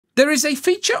There is a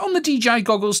feature on the DJI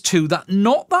goggles 2 that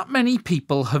not that many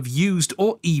people have used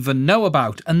or even know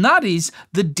about, and that is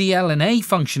the DLNA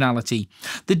functionality.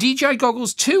 The DJI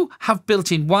goggles 2 have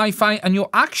built-in Wi-Fi, and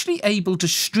you're actually able to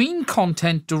stream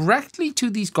content directly to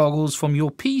these goggles from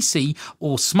your PC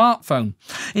or smartphone.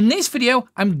 In this video,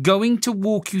 I'm going to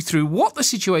walk you through what the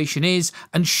situation is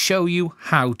and show you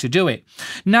how to do it.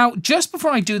 Now, just before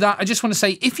I do that, I just want to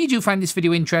say, if you do find this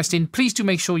video interesting, please do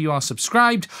make sure you are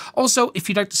subscribed. Also, if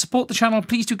you'd like to support the channel,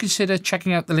 please do consider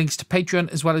checking out the links to Patreon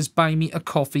as well as buy me a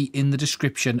coffee in the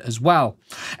description as well.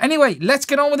 Anyway, let's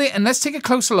get on with it and let's take a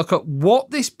closer look at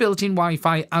what this built-in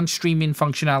Wi-Fi and streaming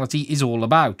functionality is all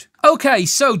about. Okay,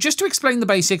 so just to explain the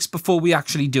basics before we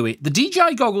actually do it, the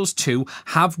DJI goggles 2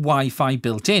 have Wi-Fi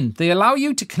built in. They allow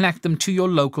you to connect them to your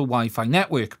local Wi-Fi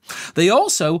network. They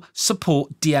also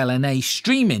support DLNA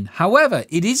streaming. However,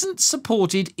 it isn't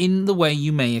supported in the way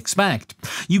you may expect.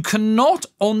 You cannot,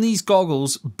 on these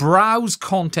goggles, browse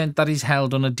content that is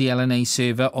held on a DLNA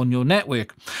server on your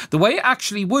network. The way it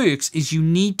actually works is you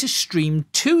need to stream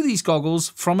to these goggles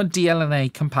from a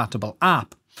DLNA compatible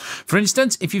app. For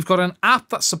instance, if you've got an app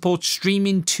that supports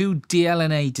streaming to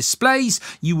DLNA displays,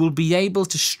 you will be able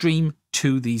to stream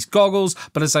to these goggles.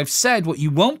 But as I've said, what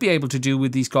you won't be able to do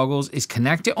with these goggles is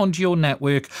connect it onto your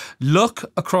network,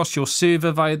 look across your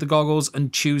server via the goggles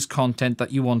and choose content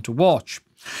that you want to watch.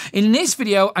 In this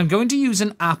video, I'm going to use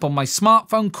an app on my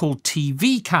smartphone called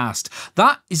TV Cast.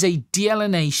 That is a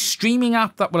DLNA streaming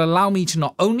app that will allow me to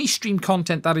not only stream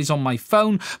content that is on my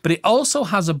phone, but it also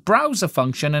has a browser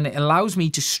function and it allows me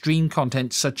to stream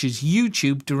content such as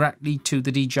YouTube directly to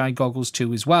the DJI goggles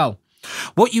 2 as well.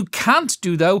 What you can't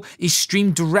do though is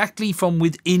stream directly from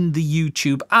within the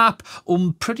YouTube app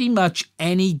or pretty much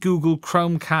any Google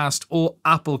Chromecast or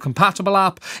Apple compatible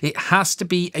app. It has to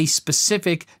be a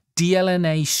specific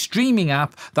DLNA streaming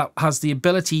app that has the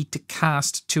ability to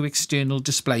cast to external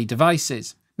display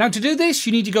devices. Now, to do this,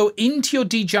 you need to go into your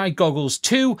DJI goggles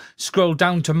 2, scroll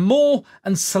down to More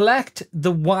and select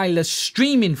the wireless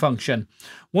streaming function.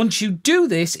 Once you do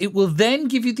this, it will then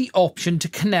give you the option to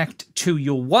connect to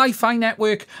your Wi-Fi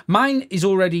network. Mine is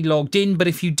already logged in, but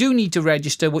if you do need to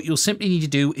register, what you'll simply need to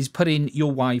do is put in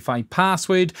your Wi-Fi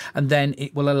password and then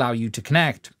it will allow you to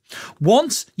connect.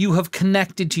 Once you have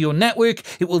connected to your network,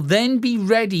 it will then be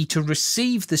ready to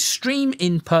receive the stream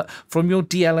input from your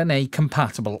DLNA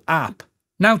compatible app.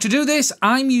 Now, to do this,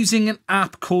 I'm using an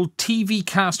app called TV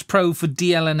Cast Pro for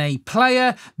DLNA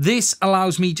Player. This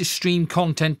allows me to stream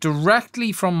content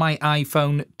directly from my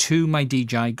iPhone to my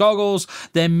DJI goggles.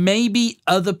 There may be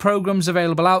other programs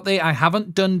available out there. I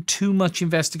haven't done too much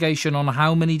investigation on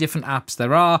how many different apps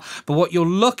there are, but what you're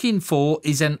looking for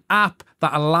is an app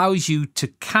that allows you to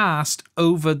cast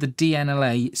over the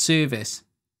DLNA service.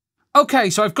 Okay,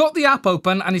 so I've got the app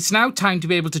open and it's now time to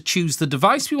be able to choose the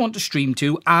device we want to stream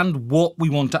to and what we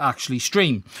want to actually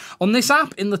stream. On this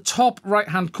app, in the top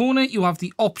right-hand corner, you have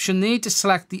the option there to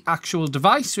select the actual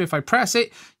device. So if I press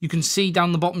it, you can see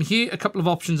down the bottom here, a couple of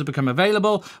options have become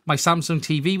available. My Samsung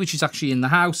TV, which is actually in the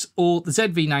house, or the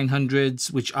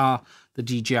ZV-900s, which are the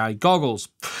DJI goggles.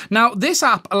 Now, this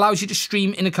app allows you to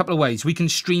stream in a couple of ways. We can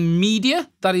stream media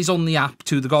that is on the app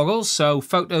to the goggles, so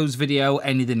photos, video,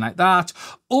 anything like that,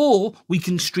 or we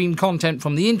can stream content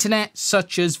from the internet,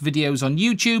 such as videos on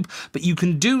YouTube, but you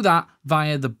can do that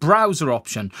via the browser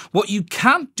option. What you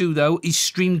can't do though is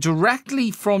stream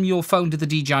directly from your phone to the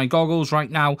DJI goggles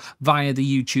right now via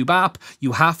the YouTube app.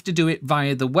 You have to do it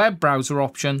via the web browser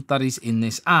option that is in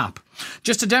this app.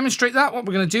 Just to demonstrate that, what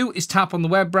we're going to do is tap on the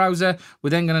web browser. We're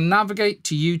then going to navigate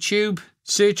to YouTube,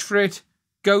 search for it,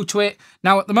 go to it.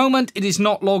 Now, at the moment, it is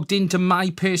not logged into my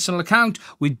personal account.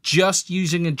 We're just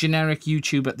using a generic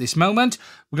YouTube at this moment.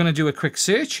 We're going to do a quick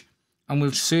search and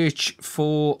we'll search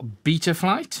for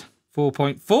Betaflight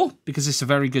 4.4 because it's a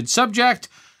very good subject.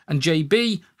 And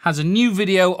JB has a new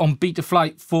video on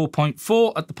Betaflight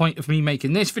 4.4 at the point of me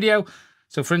making this video.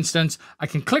 So for instance, I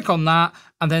can click on that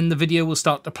and then the video will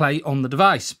start to play on the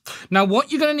device. Now, what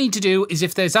you're going to need to do is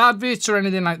if there's adverts or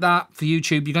anything like that for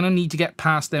YouTube, you're going to need to get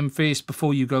past them first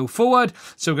before you go forward.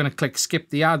 So we're going to click skip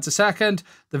the ads a second.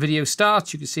 The video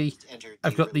starts. You can see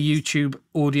I've got the YouTube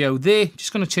audio there.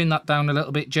 Just going to turn that down a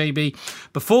little bit, JB.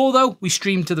 Before though, we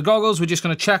stream to the goggles. We're just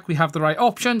going to check we have the right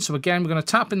option. So again, we're going to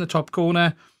tap in the top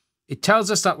corner. It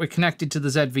tells us that we're connected to the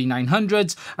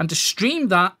ZV-900s, and to stream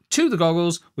that to the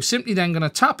goggles, we're simply then going to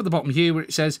tap at the bottom here where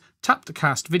it says tap to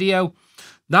cast video.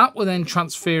 That will then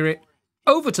transfer it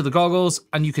over to the goggles,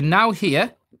 and you can now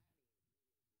hear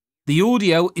the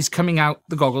audio is coming out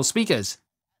the goggle speakers.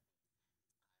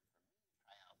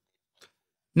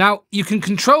 Now, you can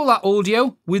control that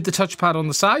audio with the touchpad on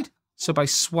the side. So by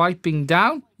swiping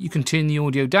down, you can turn the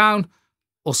audio down,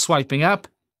 or swiping up,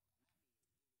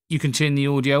 you can turn the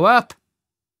audio up.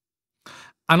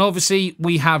 And obviously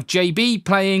we have JB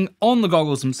playing on the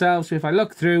goggles themselves. So if I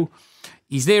look through,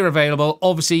 he's there available.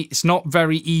 Obviously it's not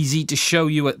very easy to show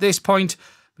you at this point,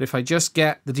 but if I just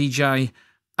get the DJI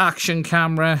action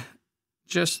camera,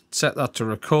 just set that to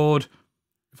record.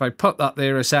 If I put that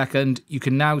there a second, you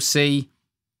can now see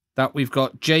that we've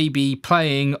got JB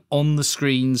playing on the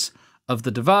screens of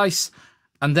the device.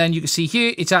 And then you can see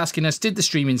here, it's asking us, did the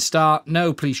streaming start?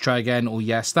 No, please try again, or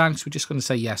yes, thanks. We're just going to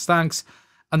say yes, thanks.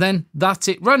 And then that's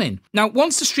it running. Now,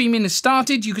 once the streaming is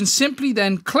started, you can simply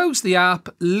then close the app,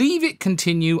 leave it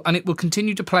continue, and it will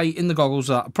continue to play in the goggles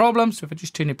without a problem. So if I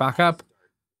just turn it back up,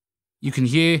 you can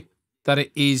hear that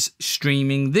it is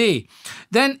streaming there.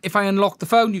 Then if I unlock the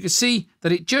phone, you can see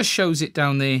that it just shows it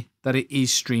down there that it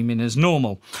is streaming as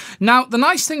normal. Now, the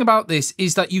nice thing about this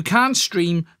is that you can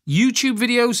stream YouTube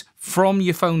videos from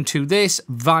your phone to this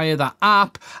via that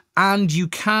app, and you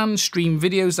can stream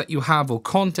videos that you have or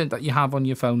content that you have on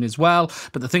your phone as well.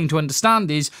 But the thing to understand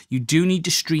is you do need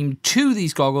to stream to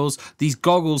these goggles. These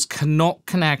goggles cannot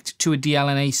connect to a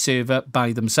DLNA server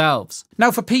by themselves.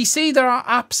 Now for PC, there are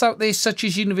apps out there such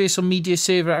as Universal Media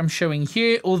Server I'm showing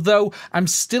here, although I'm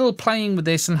still playing with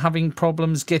this and having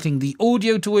problems getting the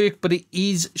audio to work, but it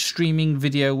is streaming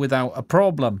video without a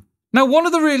problem. Now, one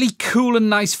of the really cool and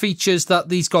nice features that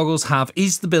these goggles have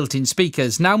is the built-in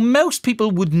speakers. Now, most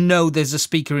people would know there's a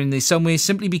speaker in there somewhere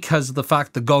simply because of the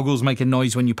fact the goggles make a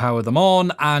noise when you power them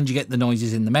on and you get the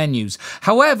noises in the menus.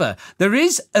 However, there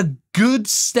is a good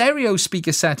stereo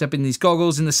speaker setup in these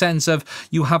goggles in the sense of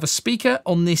you have a speaker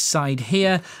on this side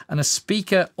here and a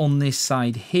speaker on this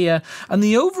side here. And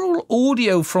the overall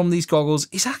audio from these goggles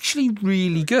is actually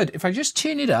really good. If I just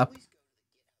turn it up,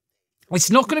 it's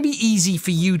not going to be easy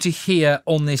for you to hear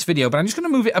on this video, but I'm just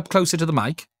going to move it up closer to the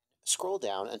mic. Scroll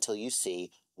down until you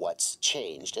see what's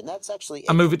changed, and that's actually...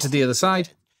 I'll move it to the other side.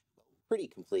 Pretty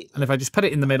complete. And if I just put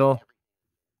it in the middle...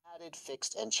 Added,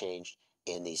 fixed, and changed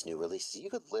in these new releases. You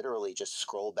could literally just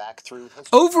scroll back through...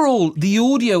 Overall, the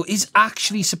audio is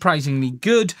actually surprisingly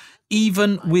good,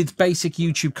 even with basic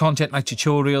YouTube content like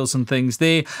tutorials and things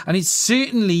there. And it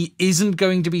certainly isn't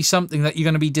going to be something that you're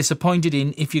going to be disappointed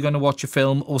in if you're going to watch a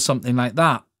film or something like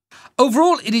that.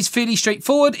 Overall, it is fairly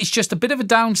straightforward. It's just a bit of a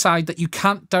downside that you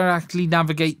can't directly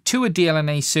navigate to a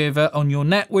DLNA server on your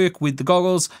network with the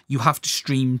goggles. You have to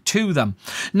stream to them.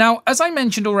 Now, as I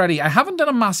mentioned already, I haven't done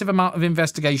a massive amount of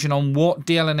investigation on what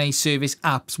DLNA service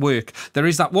apps work. There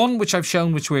is that one which I've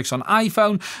shown which works on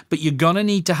iPhone, but you're going to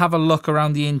need to have a look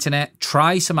around the internet,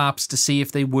 try some apps to see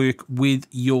if they work with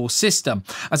your system.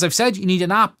 As I've said, you need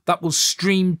an app that will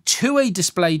stream to a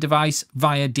display device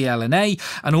via DLNA,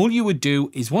 and all you would do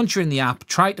is once you're in the app,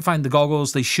 try to find the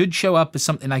goggles. They should show up as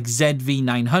something like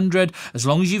ZV900. As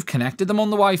long as you've connected them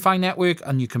on the Wi-Fi network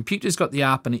and your computer's got the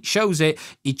app and it shows it,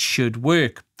 it should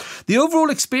work. The overall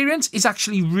experience is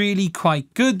actually really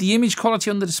quite good. The image quality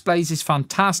on the displays is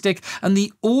fantastic, and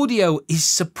the audio is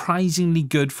surprisingly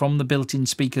good from the built-in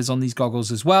speakers on these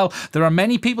goggles as well. There are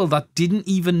many people that didn't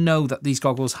even know that these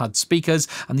goggles had speakers,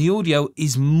 and the audio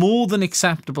is more than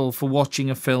acceptable for watching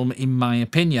a film, in my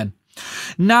opinion.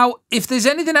 Now, if there's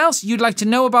anything else you'd like to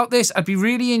know about this, I'd be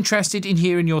really interested in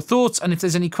hearing your thoughts, and if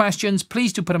there's any questions,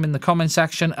 please do put them in the comment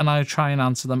section and I'll try and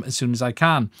answer them as soon as I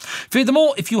can.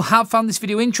 Furthermore, if you have found this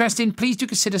video interesting, please do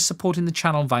consider supporting the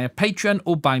channel via Patreon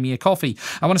or buy me a coffee.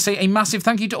 I want to say a massive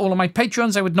thank you to all of my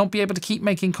patrons. I would not be able to keep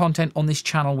making content on this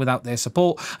channel without their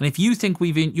support, and if you think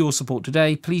we've earned your support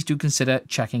today, please do consider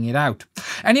checking it out.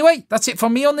 Anyway, that's it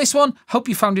from me on this one. Hope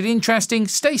you found it interesting.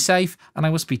 Stay safe, and I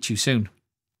will speak to you soon.